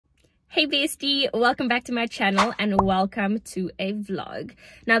Hey bestie, welcome back to my channel and welcome to a vlog.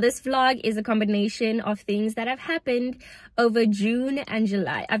 Now this vlog is a combination of things that have happened over June and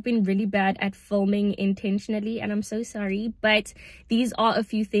July. I've been really bad at filming intentionally and I'm so sorry, but these are a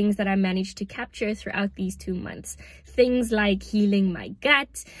few things that I managed to capture throughout these 2 months. Things like healing my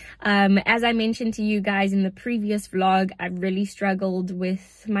gut. As I mentioned to you guys in the previous vlog, I really struggled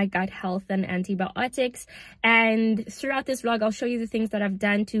with my gut health and antibiotics, and throughout this vlog I'll show you the things that I've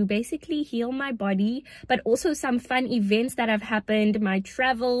done to basically heal my body, but also some fun events that have happened, my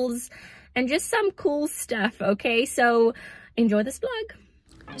travels, and just some cool stuff. Okay, so enjoy this vlog.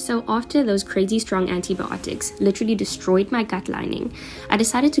 So after those crazy strong antibiotics literally destroyed my gut lining, I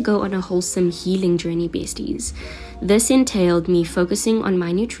decided to go on a wholesome healing journey, besties. This entailed me focusing on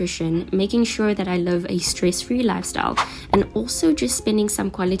my nutrition, making sure that I live a stress-free lifestyle, and also just spending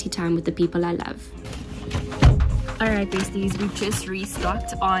some quality time with the people I love. Alright besties, we just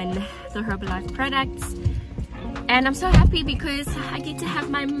restocked on the Herbalife products. And I'm so happy because I get to have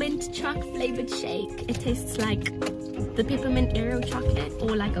my mint choc flavored shake. It tastes like the peppermint Oreo chocolate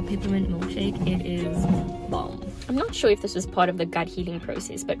or like a peppermint milkshake. It is bomb. I'm not sure if this was part of the gut healing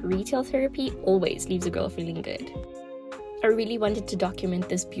process, but retail therapy always leaves a girl feeling good. I really wanted to document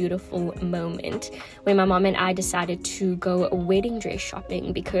this beautiful moment where my mom and I decided to go wedding dress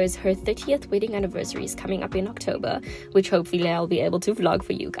shopping because her 30th wedding anniversary is coming up in October, which hopefully I'll be able to vlog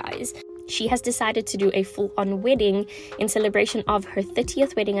for you guys. She has decided to do a full-on wedding in celebration of her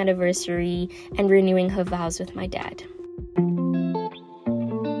 30th wedding anniversary and renewing her vows with my dad.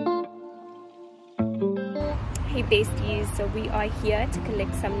 Hey besties, so we are here to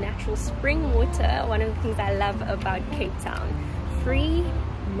collect some natural spring water. One of the things I love about Cape Town, free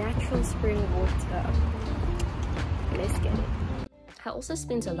natural spring water. Let's get it. I also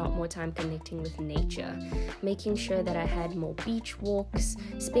spent a lot more time connecting with nature, making sure that I had more beach walks,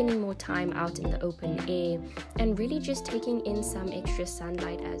 spending more time out in the open air, and really just taking in some extra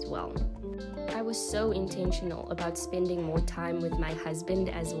sunlight as well. I was so intentional about spending more time with my husband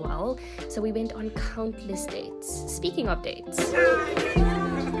as well, so we went on countless dates. Speaking of dates.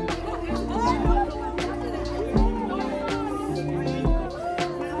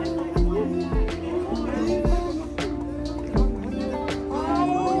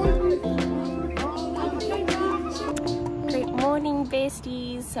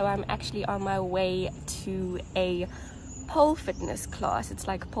 Besties, so I'm actually on my way to a pole fitness class. It's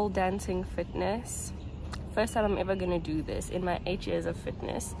like pole dancing fitness. First time I'm ever gonna do this in my 8 years of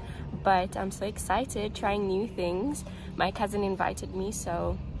fitness, but I'm so excited, trying new things. My cousin invited me,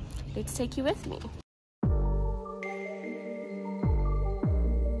 so let's take you with me.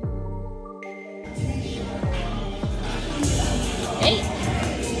 Hey!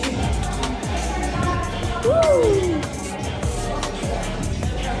 Woo!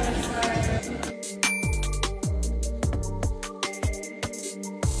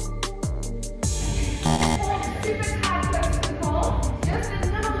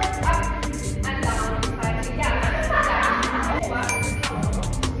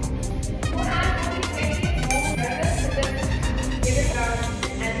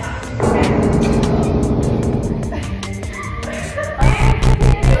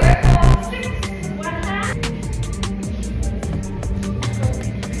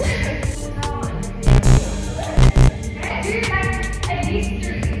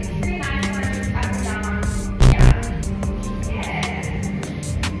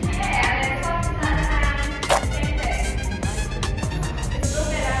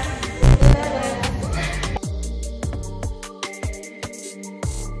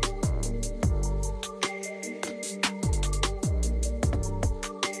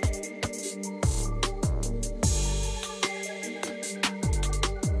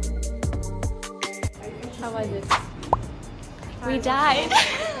 How was it? We died.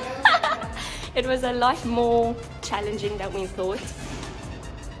 It was a lot more challenging than we thought.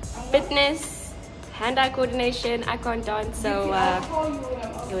 Fitness, hand-eye coordination, I can't dance, so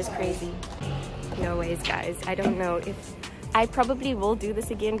it was crazy. No ways guys, I don't know if I probably will do this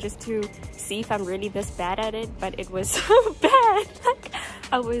again just to see if I'm really this bad at it, but it was so bad. Like,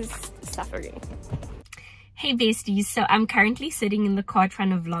 I was suffering. Hey besties, so I'm currently sitting in the car trying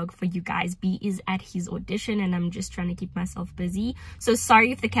to vlog for you guys. B is at his audition and I'm just trying to keep myself busy. So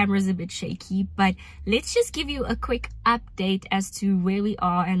sorry if the camera is a bit shaky, but let's just give you a quick update as to where we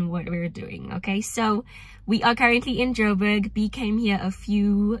are and what we're doing. Okay, so we are currently in Joburg. B came here a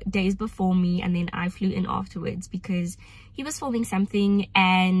few days before me and then I flew in afterwards because he was filming something,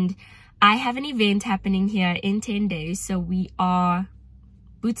 and I have an event happening here in 10 days. So we are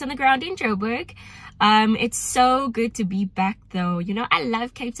boots on the ground in Joburg. It's so good to be back though. You know, I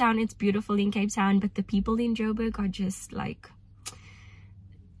love Cape Town. It's beautiful in Cape Town, but the people in Joburg are just like,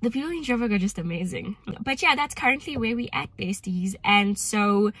 the people in Joburg are just amazing. But yeah, that's currently where we at, besties. And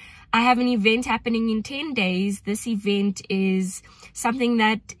so I have an event happening in 10 days. This event is something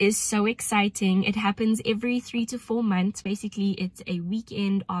that is so exciting. It happens every 3 to 4 months. Basically, it's a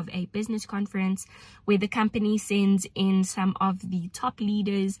weekend of a business conference where the company sends in some of the top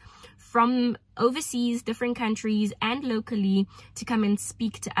leaders from overseas, different countries, and locally to come and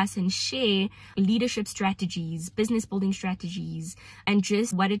speak to us and share leadership strategies, business building strategies, and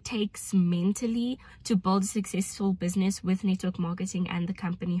just what it takes mentally to build a successful business with network marketing and the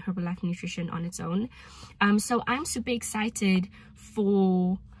company Herbalife Nutrition on its own. So I'm super excited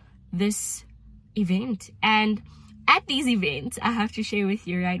for this event. And at these events, I have to share with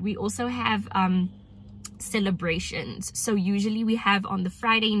you, right, we also have celebrations. So usually we have on the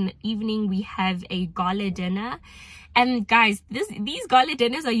Friday evening, we have a gala dinner. And guys, these gala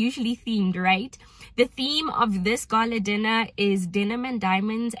dinners are usually themed, right? The theme of this gala dinner is denim and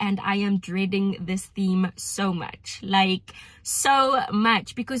diamonds, and I am dreading this theme so much. Like, so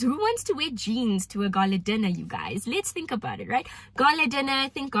much. Because who wants to wear jeans to a gala dinner, you guys? Let's think about it, right? Gala dinner,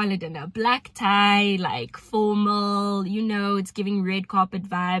 think gala dinner. Black tie, like formal, you know, it's giving red carpet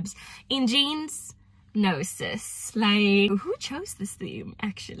vibes. In jeans, no sis. Like, who chose this theme,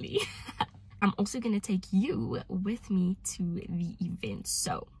 actually? I'm also gonna take you with me to the event.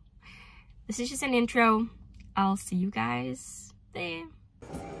 So this is just an intro. I'll see you guys there.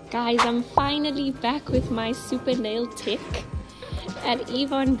 Guys, I'm finally back with my super nail tech at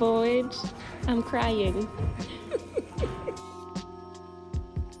Eve on board. I'm crying.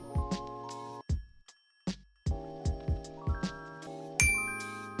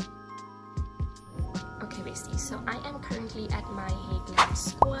 Okay, bestie, so I am currently at my hair glam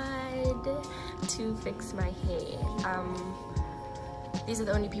squad to fix my hair. These are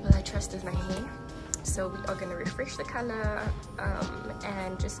the only people I trust with my hair, so we are going to refresh the color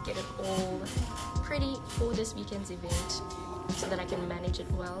and just get it all pretty for this weekend's event so that I can manage it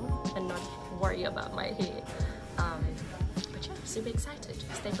well and not worry about my hair. But yeah, super excited.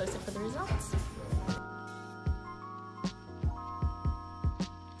 Stay posted for the results.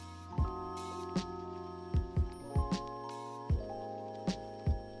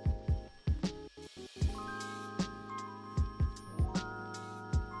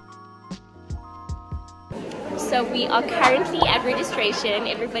 So we are currently at registration.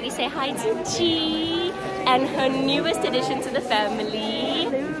 Everybody say hi to G and her newest addition to the family.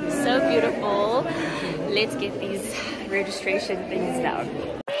 So beautiful. Let's get these registration things down.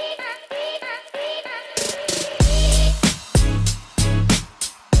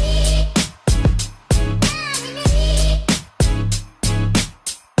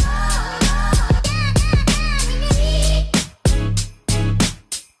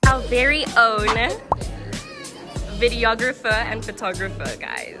 Our very own videographer and photographer,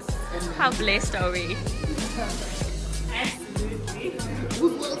 guys. How blessed are we? Absolutely.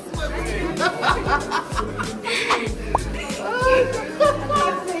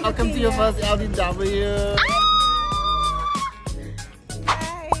 Welcome to your first LDW.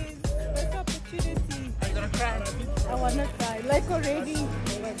 Guys, first opportunity. Are you gonna cry? I wanna cry. Like already.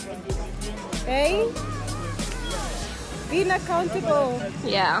 Hey? Being accountable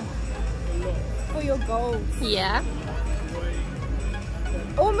Yeah. for your goals. Yeah.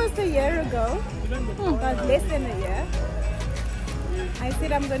 Almost a year ago, about less than a year, I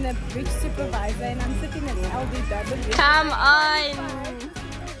said I'm gonna reach supervisor and I'm sitting at LDW. Come on.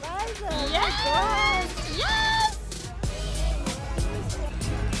 Supervisor. Yes. Yes.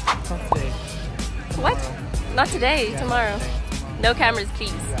 Okay. What? Not today. Tomorrow. No cameras,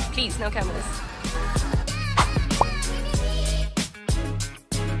 please. Please, no cameras.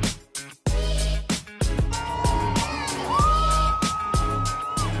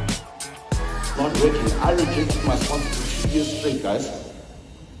 Not working. I rejected my sponsor for 2 years straight, guys.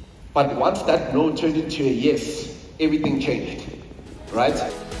 But once that no turned into a yes, everything changed, right?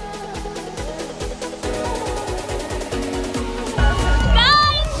 Guys,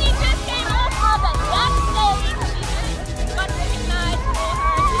 she just came off of the backstage. She just got recognized for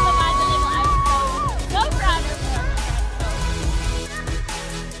her supervisor level. I'm so proud of her.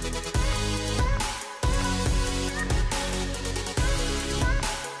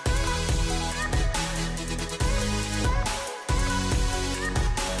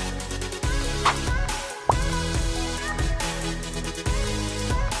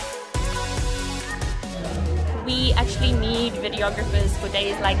 we actually need videographers for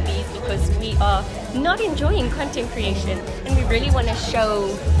days like these because we are not enjoying content creation and we really want to show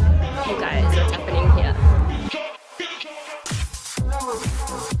you guys what's happening here.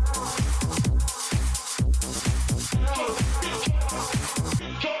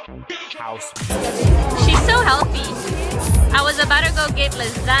 She's so healthy. I was about to go get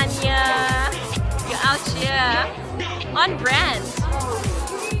lasagna. You're out here on brand.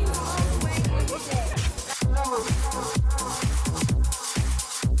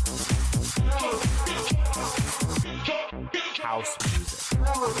 House music.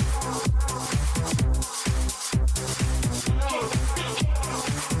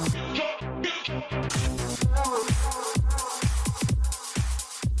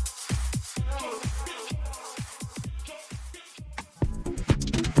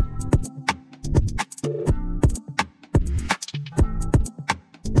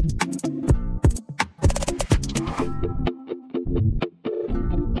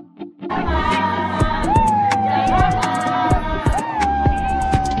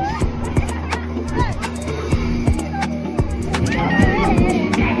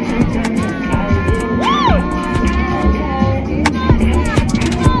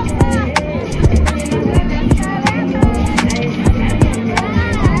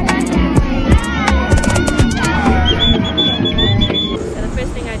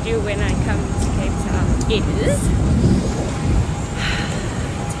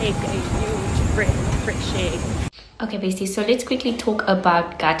 Okay, bestie, so let's quickly talk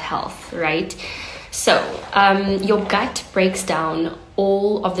about gut health, right? So your gut breaks down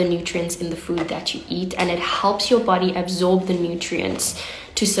all of the nutrients in the food that you eat, and it helps your body absorb the nutrients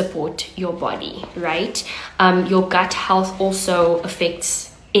to support your body, right? Your gut health also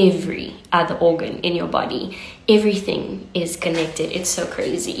affects every other organ in your body. Everything is connected. It's so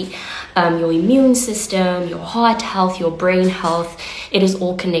crazy. Your immune system, your heart health, your brain health, it is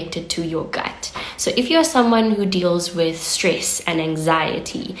all connected to your gut. So if you're someone who deals with stress and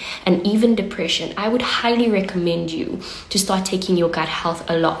anxiety and even depression, I would highly recommend you to start taking your gut health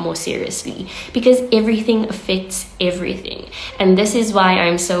a lot more seriously, because everything affects everything. And this is why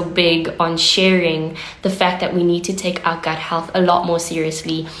I'm so big on sharing the fact that we need to take our gut health a lot more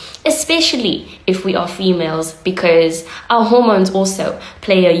seriously, especially if we are females, because our hormones also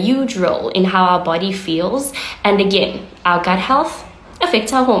play a huge role in how our body feels. And again, our gut health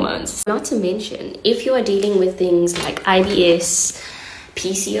affects our hormones. Not to mention, if you are dealing with things like IBS,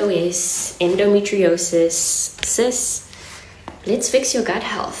 PCOS, endometriosis, cis, let's fix your gut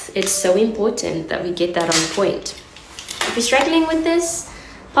health. It's so important that we get that on point. If you're struggling with this,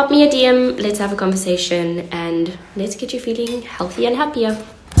 pop me a DM, let's have a conversation, and let's get you feeling healthy and happier.